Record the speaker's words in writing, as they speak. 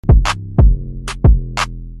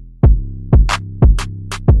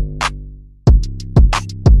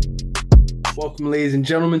Welcome, ladies and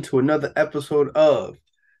gentlemen, to another episode of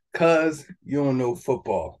Cuz You Don't Know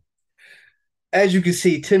Football. As you can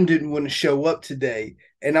see, Tim didn't want to show up today,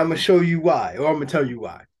 and I'm gonna show you why, or I'm gonna tell you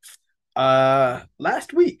why.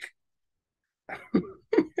 Last week,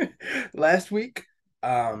 last week,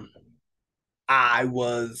 um, I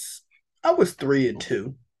was I was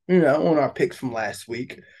 3-2, on our picks from last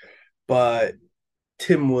week, but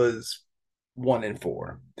Tim was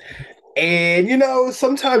 1-4. And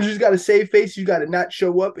sometimes you just gotta save face, you gotta not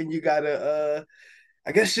show up, and you gotta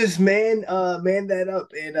I guess just man that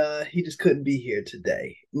up, and he just couldn't be here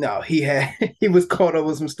today. No, he was caught up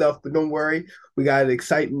with some stuff, but don't worry, we got an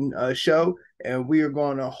exciting show, and we are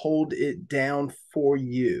going to hold it down for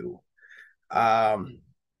you. Um,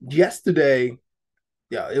 Yesterday,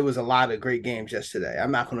 yeah, it was a lot of great games yesterday.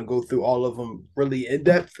 I'm not going to go through all of them really in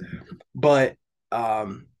depth, but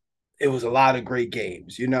um, it was a lot of great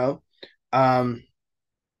games. Um,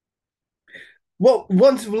 well,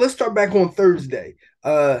 once let's start back on Thursday.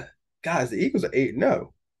 Uh, Guys, the Eagles are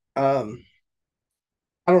 8-0. Um,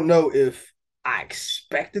 I don't know if I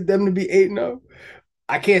expected them to be 8-0.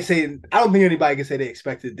 I can't say I don't think anybody can say they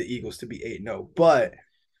expected the Eagles to be 8-0, but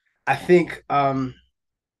I think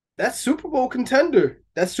that's Super Bowl contender.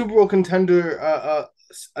 That's Super Bowl contender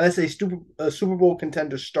let's say Super Bowl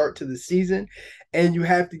contender start to the season, and you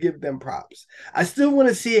have to give them props. I still want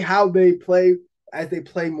to see how they play as they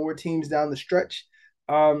play more teams down the stretch.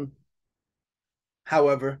 Um,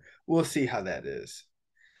 However, we'll see how that is.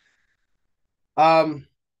 Um,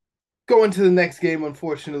 Going to the next game,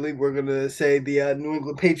 unfortunately, we're gonna say the New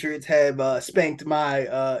England Patriots have spanked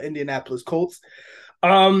my Indianapolis Colts.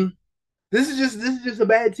 Um, this is just a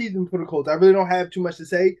bad season for the Colts. I really don't have too much to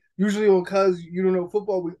say. Usually, on Cuz You Don't Know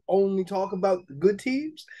Football, we only talk about the good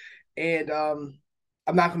teams, and I'm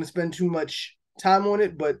not going to spend too much time on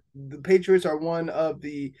it. But the Patriots are one of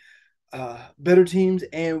the better teams,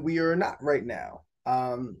 and we are not right now.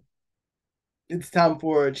 It's time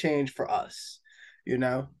for a change for us. You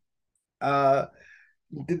know, uh,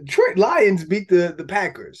 the Detroit Lions beat the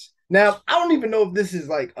Packers. Now, I don't even know if this is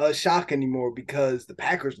like a shock anymore because the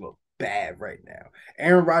Packers look bad right now.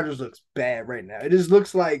 Aaron Rodgers looks bad right now. It just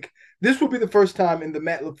looks like this will be the first time in the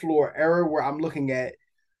Matt LaFleur era where I'm looking at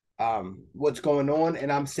what's going on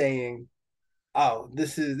and I'm saying, oh,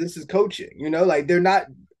 this is coaching. Like they're not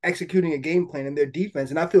executing a game plan in their defense,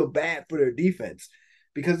 and I feel bad for their defense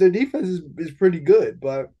because their defense is pretty good,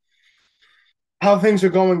 but how things are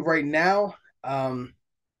going right now, yeah,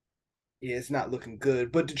 it's not looking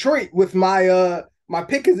good. But Detroit, with my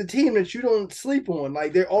pick is a team that you don't sleep on.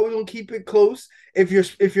 Like they're always gonna keep it close. If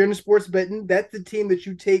you're in the sports betting, that's the team that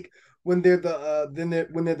you take when they're the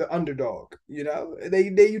when they're the underdog.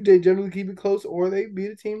 They generally keep it close, or they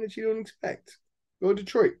beat a team that you don't expect. Go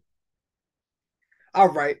Detroit. All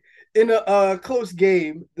right. In a close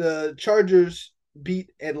game, the Chargers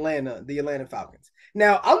beat the Atlanta Falcons.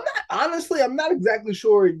 Now, I'm not exactly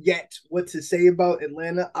sure yet what to say about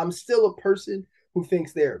Atlanta. I'm still a person who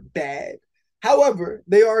thinks they're bad. However,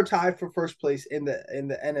 they are tied for first place in the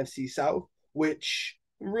NFC South, which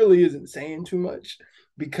really isn't saying too much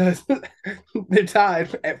because they're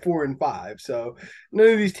tied at 4-5. So none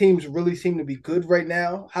of these teams really seem to be good right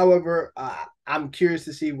now. However, I'm curious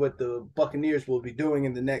to see what the Buccaneers will be doing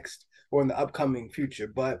in the next or in the upcoming future.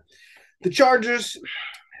 But the Chargers,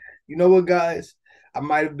 you know what, guys? I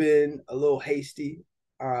might have been a little hasty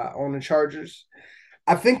on the Chargers.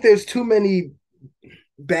 I think there's too many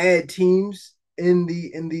bad teams in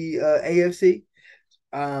the AFC.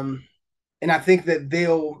 Um, and I think that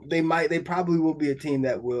they probably will be a team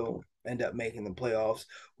that will end up making the playoffs.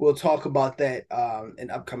 We'll talk about that in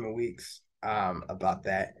upcoming weeks about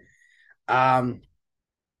that. Um,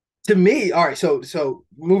 to me, all right. So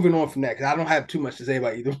moving on from that, because I don't have too much to say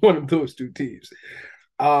about either one of those two teams.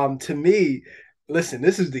 To me, listen,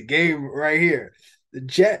 this is the game right here. The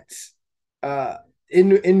Jets uh, in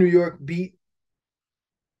New York beat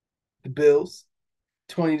the Bills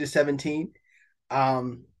 20-17.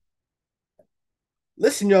 Um,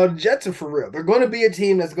 Listen, y'all, the Jets are for real. They're going to be a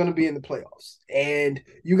team that's going to be in the playoffs, and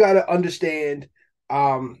you got to understand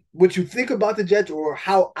what you think about the Jets or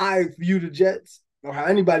how I view the Jets or how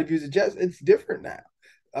anybody views the Jets. It's different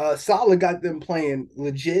now. Salah got them playing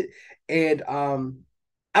legit, and I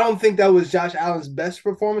don't think that was Josh Allen's best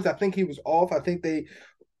performance. I think he was off. I think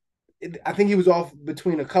he was off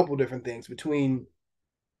between a couple different things, between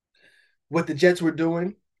what the Jets were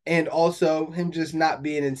doing and also him just not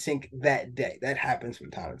being in sync that day. That happens from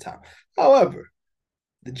time to time. However,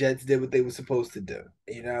 the Jets did what they were supposed to do,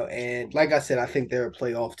 and like I said, I think they're a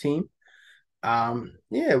playoff team.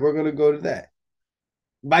 Yeah, we're gonna go to that.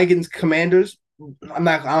 Vikings Commanders. I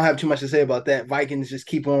don't have too much to say about that. Vikings just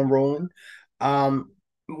keep on rolling.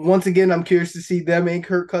 Once again, I'm curious to see them and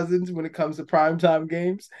Kirk Cousins when it comes to primetime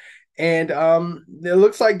games. And it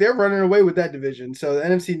looks like they're running away with that division. So the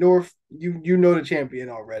NFC North, you know the champion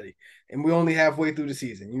already. And we're only halfway through the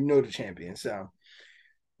season. You know the champion. So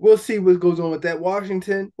we'll see what goes on with that.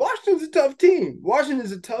 Washington's a tough team. Washington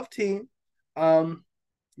is a tough team.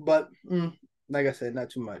 But like I said, not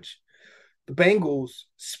too much. The Bengals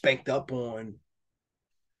spanked up on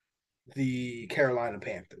the Carolina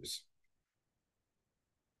Panthers.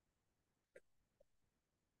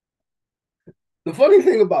 The funny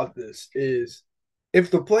thing about this is if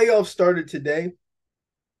the playoffs started today,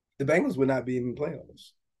 the Bengals would not be in the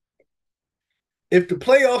playoffs. If the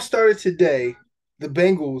playoffs started today, the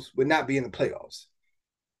Bengals would not be in the playoffs.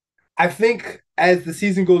 I think as the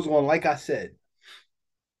season goes on, like I said,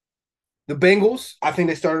 the Bengals, I think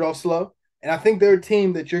they started off slow. And I think they're a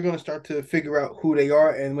team that you're going to start to figure out who they are.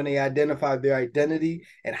 And when they identify their identity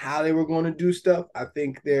and how they were going to do stuff, I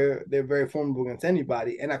think they're very formidable against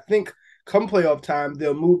anybody. And I think come playoff time,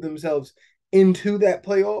 they'll move themselves into that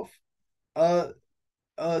playoff uh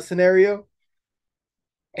scenario.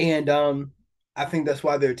 And I think that's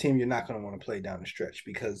why they're a team you're not going to want to play down the stretch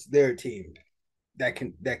because they're a team that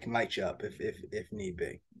can light you up if need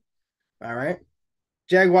be. All right.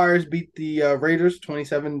 Jaguars beat the Raiders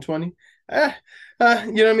 27-20. You know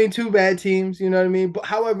what I mean? Two bad teams, you know what I mean? But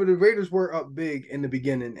however, the Raiders were up big in the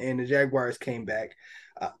beginning and the Jaguars came back.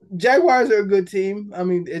 Jaguars are a good team. I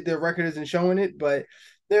mean, their record isn't showing it, but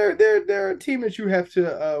they're a team that you have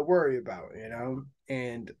to worry about, you know.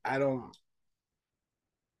 And I don't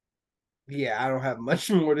have much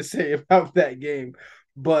more to say about that game,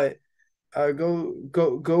 but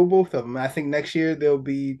go both of them. I think next year there'll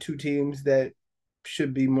be two teams that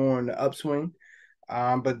should be more in the upswing.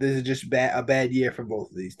 But this is just a bad year for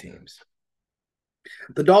both of these teams.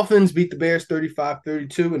 The Dolphins beat the Bears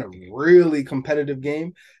 35-32 in a really competitive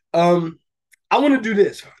game. I want to do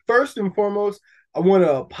this. First and foremost, I want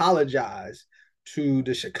to apologize to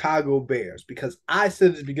the Chicago Bears because I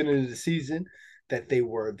said at the beginning of the season that they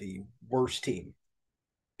were the worst team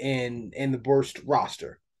in the worst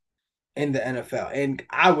roster in the NFL. And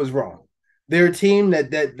I was wrong. They're a team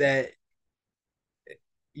that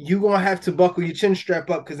you gonna have to buckle your chin strap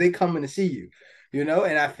up because they coming to see you, you know.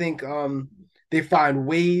 And I think they find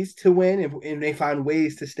ways to win and they find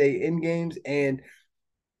ways to stay in games. And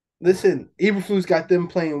listen, Eberflus got them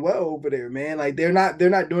playing well over there, man. Like they're not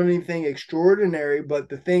doing anything extraordinary, but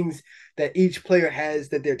the things that each player has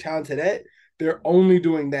that they're talented at, they're only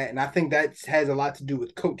doing that. And I think that has a lot to do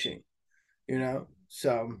with coaching, you know.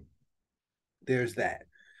 So there's that.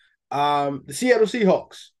 The Seattle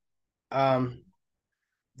Seahawks. Um,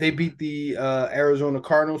 They beat the Arizona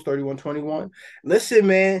Cardinals 31-21. Listen,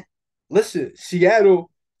 man. Listen, Seattle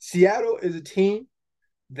is a team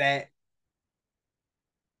that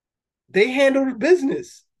they handle the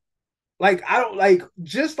business. Like I don't like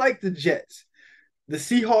just like the Jets. The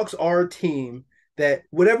Seahawks are a team that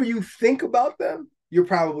whatever you think about them, you're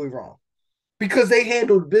probably wrong. Because they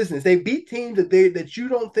handled business. They beat teams that you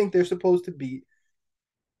don't think they're supposed to beat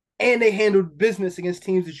and they handled business against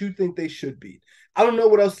teams that you think they should beat. I don't know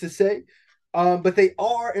what else to say, but they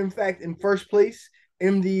are, in fact, in first place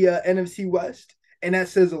in the NFC West. And that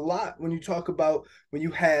says a lot when you talk about when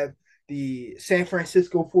you have the San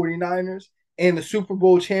Francisco 49ers and the Super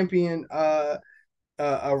Bowl champion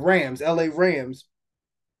Rams, LA Rams.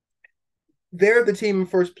 They're the team in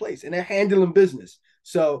first place and they're handling business.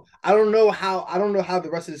 So I don't know how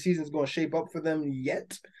the rest of the season is going to shape up for them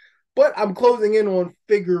yet, but I'm closing in on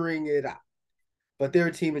figuring it out. But they're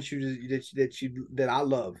a team that I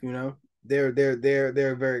love. You know, they're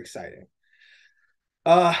very exciting.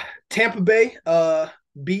 Uh, Tampa Bay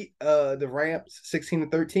beat the Rams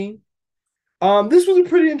 16-13. This was a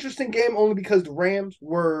pretty interesting game only because the Rams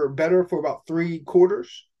were better for about three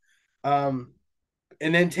quarters. Um,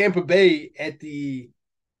 and then Tampa Bay at the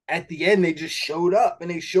end they just showed up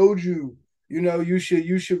and they showed you, you know, you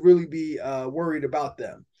should really be worried about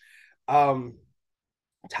them. Um,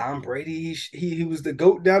 Tom Brady, he was the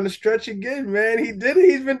GOAT down the stretch again, man. He did it.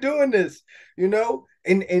 He's been doing this, you know.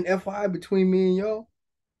 And FI between me and y'all,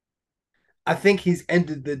 I think he's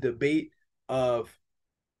ended the debate of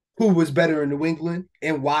who was better in New England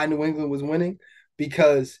and why New England was winning.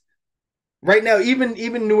 Because right now, even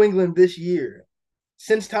New England this year,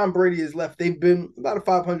 since Tom Brady has left, they've been about a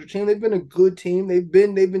 500 team. They've been a good team. They've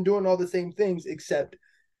been doing all the same things, except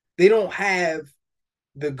they don't have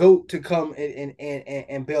the GOAT to come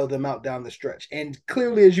and bail them out down the stretch. And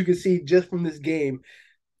clearly, as you can see just from this game,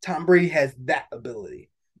 Tom Brady has that ability.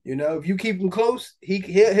 You know, if you keep him close,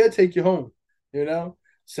 he'll take you home. you know.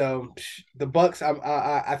 So the Bucks,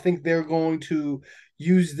 I think they're going to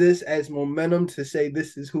use this as momentum to say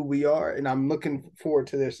this is who we are, and I'm looking forward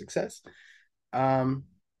to their success. Um,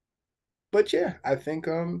 but yeah, I think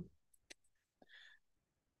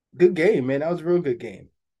good game, man. That was a real good game.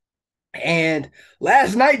 And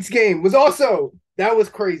last night's game was also that was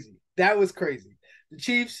crazy. That was crazy. The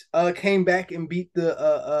Chiefs came back and beat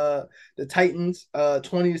the Titans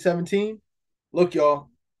 20-17. Look, y'all,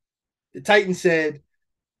 the Titans said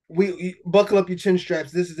we buckle up your chin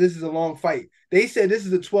straps. This is a long fight. They said this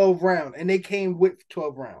is a 12 round, and they came with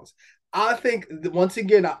 12 rounds. I think once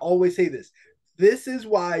again, I always say this. This is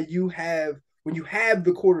why you have when you have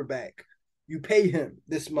the quarterback, you pay him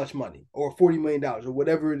this much money or $40 million or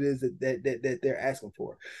whatever it is that they're asking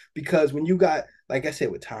for. Because when you got, like I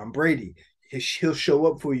said, with Tom Brady, he'll show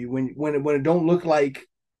up for you when it don't look like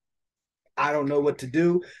I don't know what to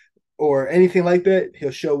do or anything like that.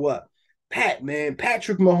 He'll show up.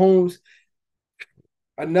 Patrick Mahomes,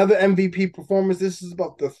 another MVP performance. This is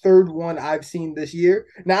about the third one I've seen this year.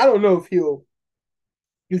 Now I don't know if he'll,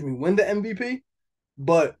 win the MVP,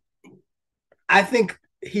 but I think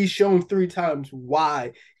he's shown three times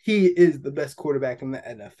why he is the best quarterback in the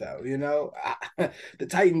NFL. The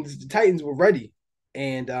Titans were ready,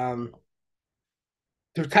 and the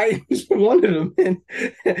Titans wanted him,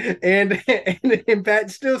 and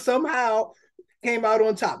Pat still somehow came out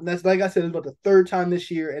on top. And that's like I said, it's about the third time this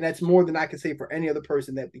year, and that's more than I can say for any other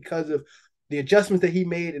person. That because of the adjustments that he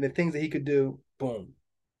made and the things that he could do, boom,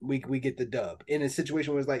 we get the dub in a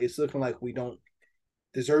situation where it's looking like we don't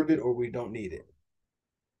deserve it or we don't need it.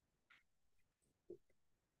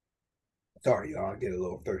 Sorry, y'all, I get a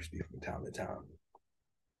little thirsty from time to time.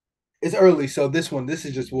 It's early, so this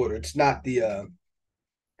is just water. It's not the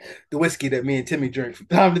whiskey that me and Timmy drink from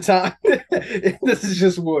time to time. This is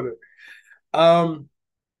just water. Um,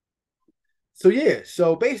 so yeah,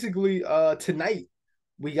 so basically tonight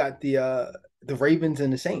we got the Ravens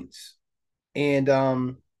and the Saints. And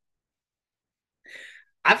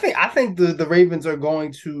I think the Ravens are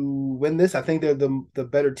going to win this. I think they're the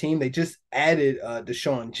better team. They just added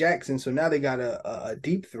Deshaun Jackson, so now they got a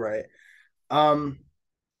deep threat. Um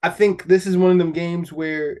I think this is one of them games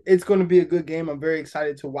where it's going to be a good game. I'm very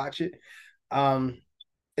excited to watch it. Um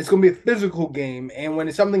it's going to be a physical game, and when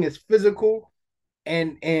it's something is physical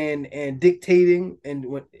and dictating, and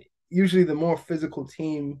when usually the more physical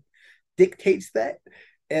team dictates that,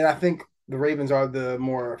 and I think the Ravens are the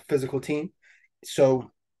more physical team. So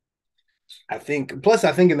I think in the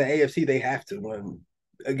AFC they have to win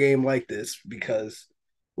a game like this because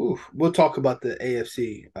we'll talk about the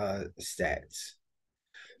AFC stats.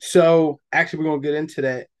 So actually, we're gonna get into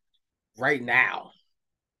that right now.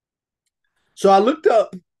 So I looked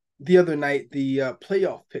up the other night the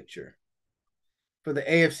playoff picture for the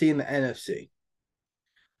AFC and the NFC.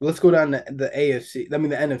 Let's go down the AFC. I mean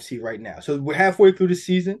the NFC right now. So we're halfway through the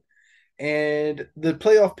season, and the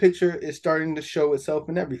playoff picture is starting to show itself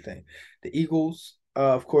in everything. The Eagles,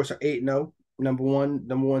 of course, are 8-0, number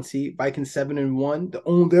one seed. Vikings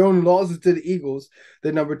 7-1. Their only losses to the Eagles.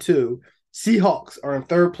 They're number two. Seahawks are in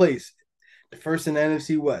third place, the first in the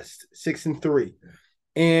NFC West, 6-3.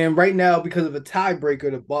 And right now, because of a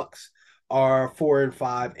tiebreaker, the Bucks are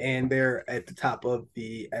 4-5, and they're at the top of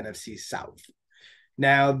the NFC South.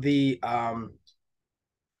 Now the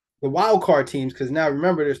wild card teams, because now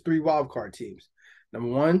remember there's three wild card teams. Number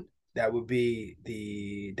one, that would be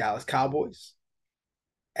the Dallas Cowboys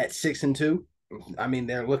at 6-2. I mean,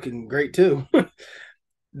 they're looking great too.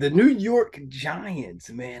 The New York Giants,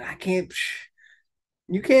 man,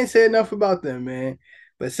 you can't say enough about them, man.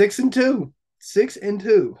 But 6-2,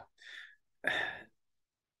 6-2.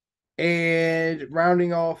 And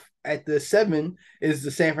rounding off at the seven is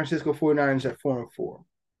the San Francisco 49ers at 4-4.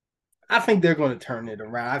 I think they're going to turn it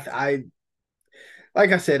around. I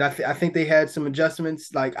like I said, I think they had some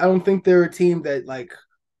adjustments. Like I don't think they're a team that like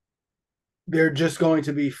they're just going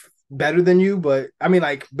to be better than you, but I mean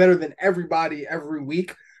like better than everybody every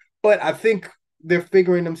week. But I think they're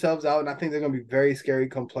figuring themselves out, and I think they're going to be very scary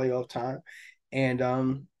come playoff time. And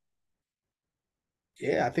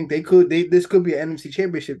yeah, I think they could. This could be an NFC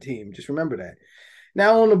Championship team. Just remember that.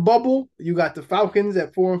 Now on the bubble, you got the Falcons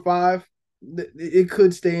at 4-5. It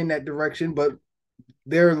could stay in that direction, but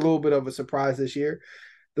they're a little bit of a surprise this year.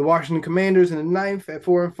 The Washington Commanders in the ninth at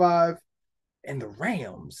 4-5, and the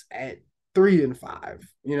Rams at 3-5.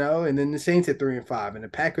 And then the Saints at 3-5, and the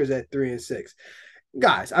Packers at 3-6.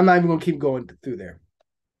 Guys, I'm not even gonna keep going through there.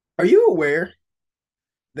 Are you aware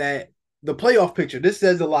that the playoff picture? This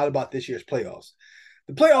says a lot about this year's playoffs.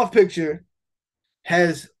 The playoff picture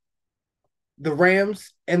has the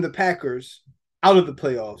Rams and the Packers out of the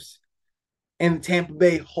playoffs, and Tampa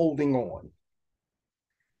Bay holding on.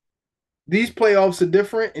 These playoffs are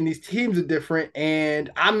different and these teams are different. And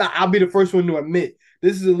I'll be the first one to admit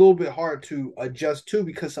this is a little bit hard to adjust to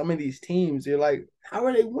because some of these teams, they're like, how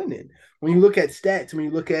are they winning? When you look at stats, when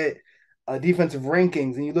you look at defensive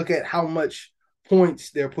rankings, and you look at how much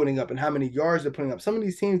points they're putting up and how many yards they're putting up, some of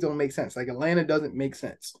these teams don't make sense. Like Atlanta doesn't make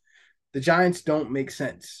sense. The Giants don't make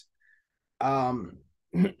sense. Um,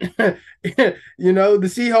 the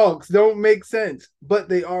Seahawks don't make sense, but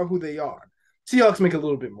they are who they are. Seahawks make a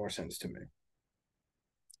little bit more sense to me.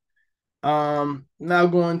 Now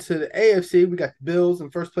going to the AFC, we got the Bills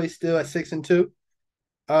in first place still at 6-2.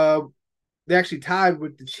 Uh, they actually tied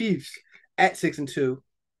with the Chiefs at 6-2.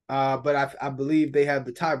 But I believe they have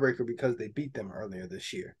the tiebreaker because they beat them earlier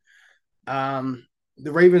this year. The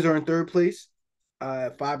Ravens are in third place,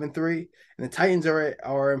 5-3, and the Titans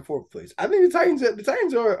are in fourth place. I think the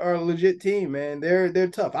Titans are a legit team, man. They're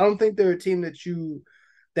tough. I don't think they're a team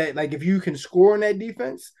that like if you can score on that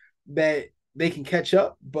defense that they can catch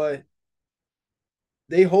up, but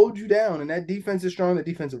they hold you down, and that defense is strong. The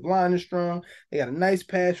defensive line is strong. They got a nice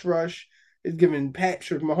pass rush. It's giving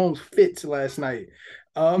Patrick Mahomes fits last night.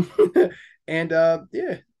 Um, and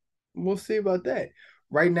yeah, we'll see about that.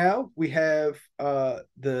 Right now, we have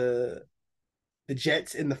the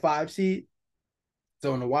Jets in the 5 seed.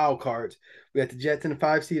 So in the wild cards, we got the Jets in the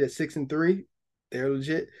 5 seed at 6-3. They're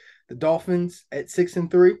legit. The Dolphins at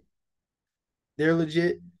 6-3. They're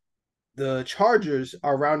legit. The Chargers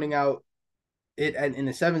are rounding out it in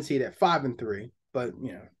the 7 seed at 5-3, but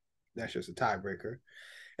that's just a tiebreaker.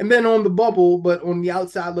 And then on the bubble, but on the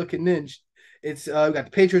outside looking in, it's we got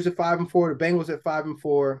the Patriots at 5-4, the Bengals at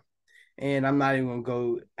 5-4, and I'm not even gonna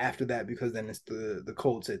go after that because then it's the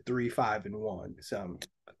Colts at 3-5-1. So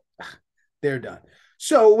they're done.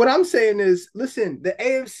 So what I'm saying is, listen, the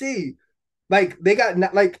AFC, like they got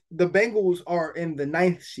like the Bengals are in the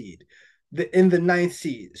ninth seed, in the ninth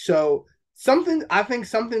seed. So I think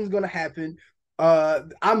something's gonna happen.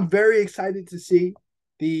 I'm very excited to see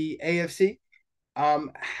the AFC,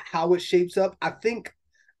 how it shapes up. I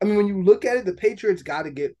mean, when you look at it, the Patriots got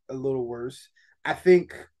to get a little worse. I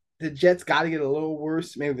think the Jets got to get a little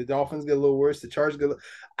worse. Maybe the Dolphins get a little worse. The Chargers get.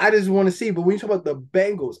 I just want to see. But when you talk about the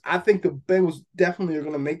Bengals, I think the Bengals definitely are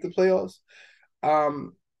going to make the playoffs.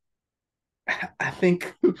 Um, I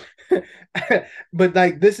think, but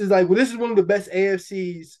like this is one of the best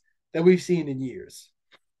AFCs that we've seen in years.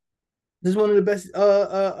 This is one of the best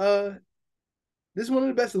this is one of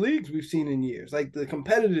the best leagues we've seen in years. Like the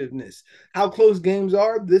competitiveness, how close games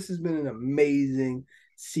are. This has been an amazing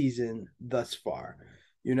season thus far,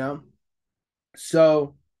 you know?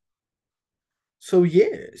 So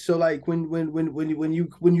yeah. So like when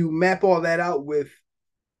you map all that out with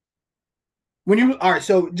when you all right,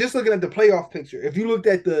 so just looking at the playoff picture, if you looked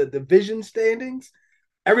at the division standings,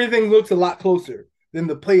 everything looks a lot closer than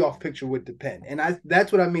the playoff picture would depend. And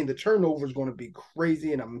that's what I mean. The turnover is going to be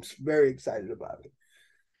crazy, and I'm very excited about it.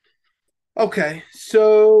 Okay,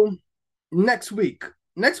 so next week.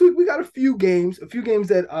 Next week we got a few games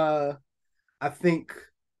that I think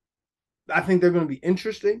I think they're going to be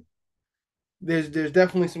interesting. There's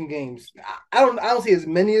definitely some games. I don't see as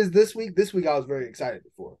many as this week. This week I was very excited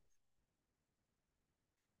for.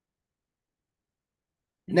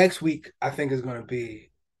 Next week I think is going to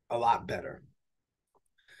be a lot better.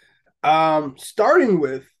 Starting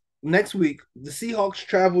with next week, the Seahawks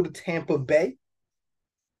travel to Tampa Bay,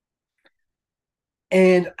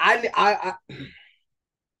 and I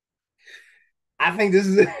think this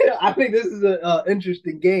is I think this is a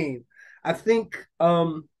interesting game. I think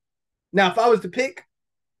now if I was to pick,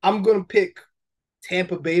 I'm gonna pick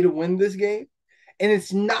Tampa Bay to win this game, and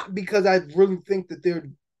it's not because I really think that they're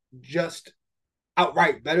just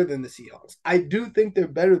outright better than the Seahawks. I do think they're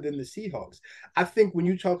better than the Seahawks. I think when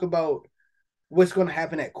you talk about what's going to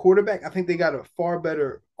happen at quarterback, I think they got a far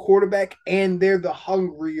better quarterback, and they're the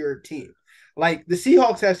hungrier team. Like the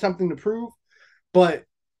Seahawks have something to prove, but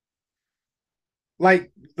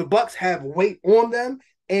like the Bucks have weight on them,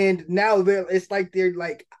 and now they're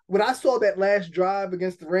like when I saw that last drive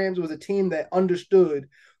against the Rams was a team that understood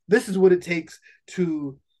this is what it takes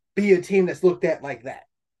to be a team that's looked at like that.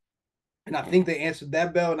 And I think they answered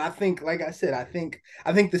that bell. And I think, like I said, I think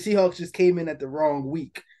the Seahawks just came in at the wrong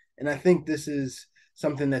week. And I think this is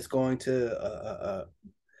something that's going to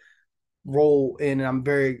roll in. And I'm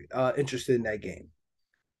very interested in that game.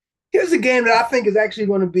 Here's a game that I think is actually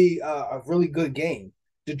going to be a really good game.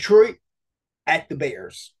 Detroit at the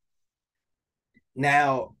Bears.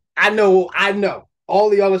 Now, I know. All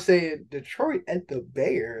the y'all are saying Detroit at the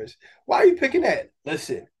Bears. Why are you picking that?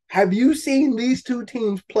 Listen, have you seen these two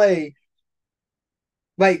teams play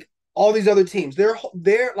like all these other teams.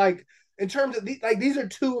 They're like in terms of these are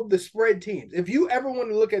two of the spread teams. If you ever want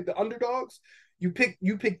to look at the underdogs, you pick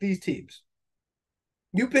these teams.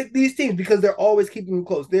 You pick these teams because they're always keeping them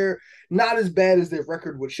close. They're not as bad as their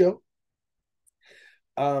record would show.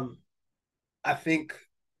 Um, I think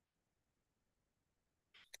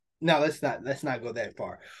now let's not go that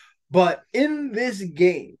far. But in this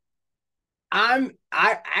game, I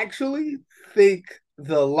actually think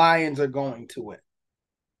the Lions are going to win.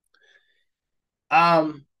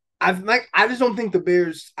 Um, I just don't think the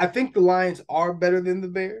Bears. I think the Lions are better than the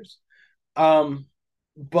Bears. Um,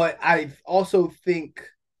 but I also think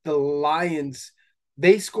the Lions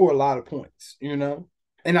they score a lot of points, and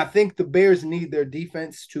I think the Bears need their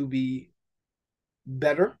defense to be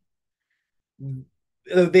better.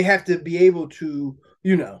 They have to be able to,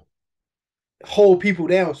 hold people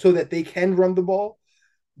down so that they can run the ball.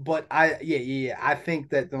 But yeah. I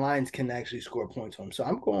think that the Lions can actually score points on them. So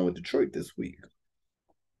I'm going with Detroit this week.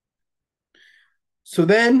 So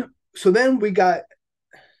then we got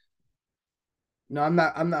no, I'm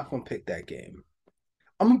not gonna pick that game.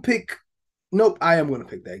 I'm gonna pick nope, I am gonna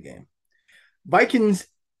pick that game. Vikings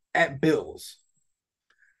at Bills.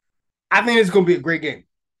 I think it's gonna be a great game.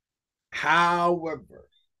 However,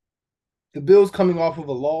 the Bills coming off of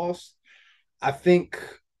a loss, I think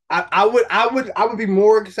I would be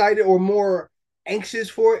more excited or more anxious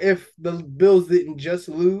for if the Bills didn't just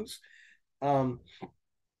lose. Um,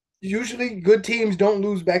 Usually good teams don't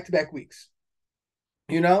lose back to back weeks,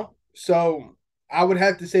 So I would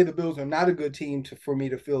have to say the Bills are not a good team for me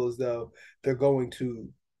to feel as though they're going to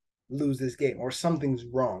lose this game or something's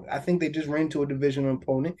wrong. I think they just ran into a divisional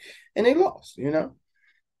opponent and they lost.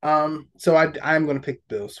 So I'm going to pick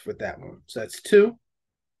Bills for that one. So that's two.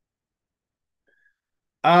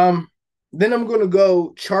 Um, then I'm going to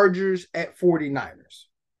go Chargers at 49ers.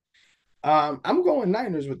 I'm going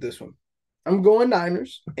Niners with this one. I'm going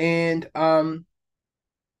Niners, and I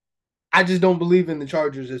just don't believe in the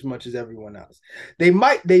Chargers as much as everyone else. They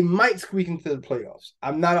might squeak into the playoffs.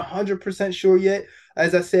 I'm not 100% sure yet.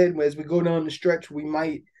 As I said, as we go down the stretch, we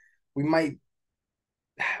might we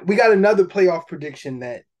got another playoff prediction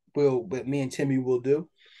that me and Timmy will do.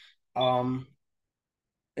 Um,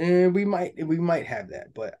 and we might have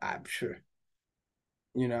that, but I'm sure,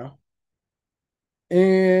 you know.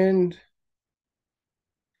 And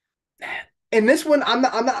and this one,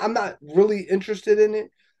 I'm not really interested in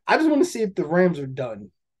it. I just want to see if the Rams are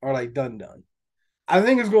done or like done. I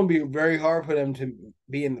think it's going to be very hard for them to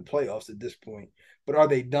be in the playoffs at this point. But are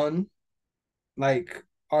they done? Like,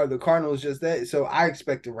 are the Cardinals just that? So I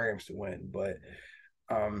expect the Rams to win, but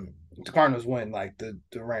if the Cardinals win, like the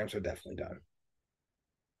Rams are definitely done.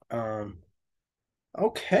 Um,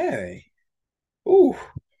 okay. Ooh,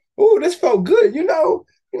 this felt good. You know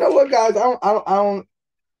what, guys?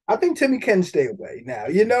 I think Timmy can stay away now.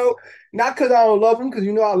 Not because I don't love him, because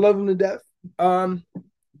I love him to death. Um,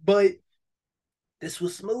 but this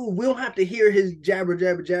was smooth. We don't have to hear his jabber,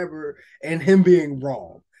 jabber, jabber, and him being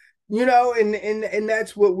wrong. And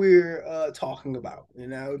that's what we're talking about.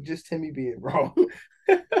 Just Timmy being wrong.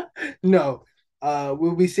 No,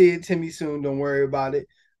 we'll be seeing Timmy soon. Don't worry about it.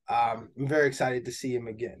 I'm very excited to see him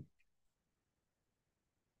again.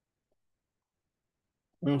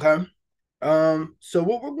 Okay. So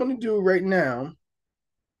what we're going to do right now,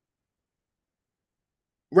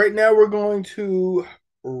 we're going to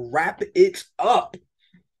wrap it up.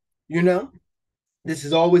 You know, this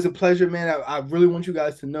is always a pleasure, man. I really want you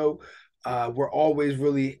guys to know we're always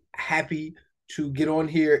really happy to get on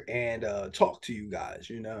here and talk to you guys.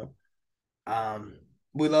 Um,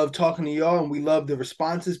 we love talking to y'all and we love the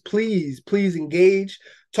responses. Please engage.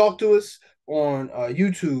 Talk to us on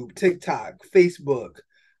YouTube, TikTok, Facebook,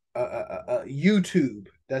 YouTube.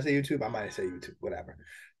 Did I say YouTube? I might have said YouTube, whatever.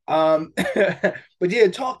 But yeah,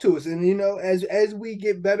 talk to us. And as we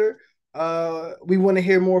get better, we want to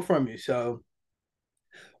hear more from you. So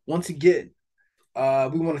once again,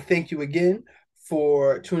 we want to thank you again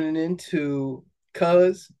for tuning in to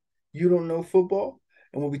Cuz You Don't Know Football.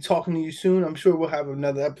 And we'll be talking to you soon. I'm sure we'll have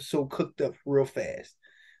another episode cooked up real fast.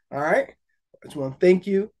 All right. I just want to thank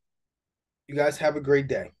you. You guys have a great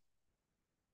day.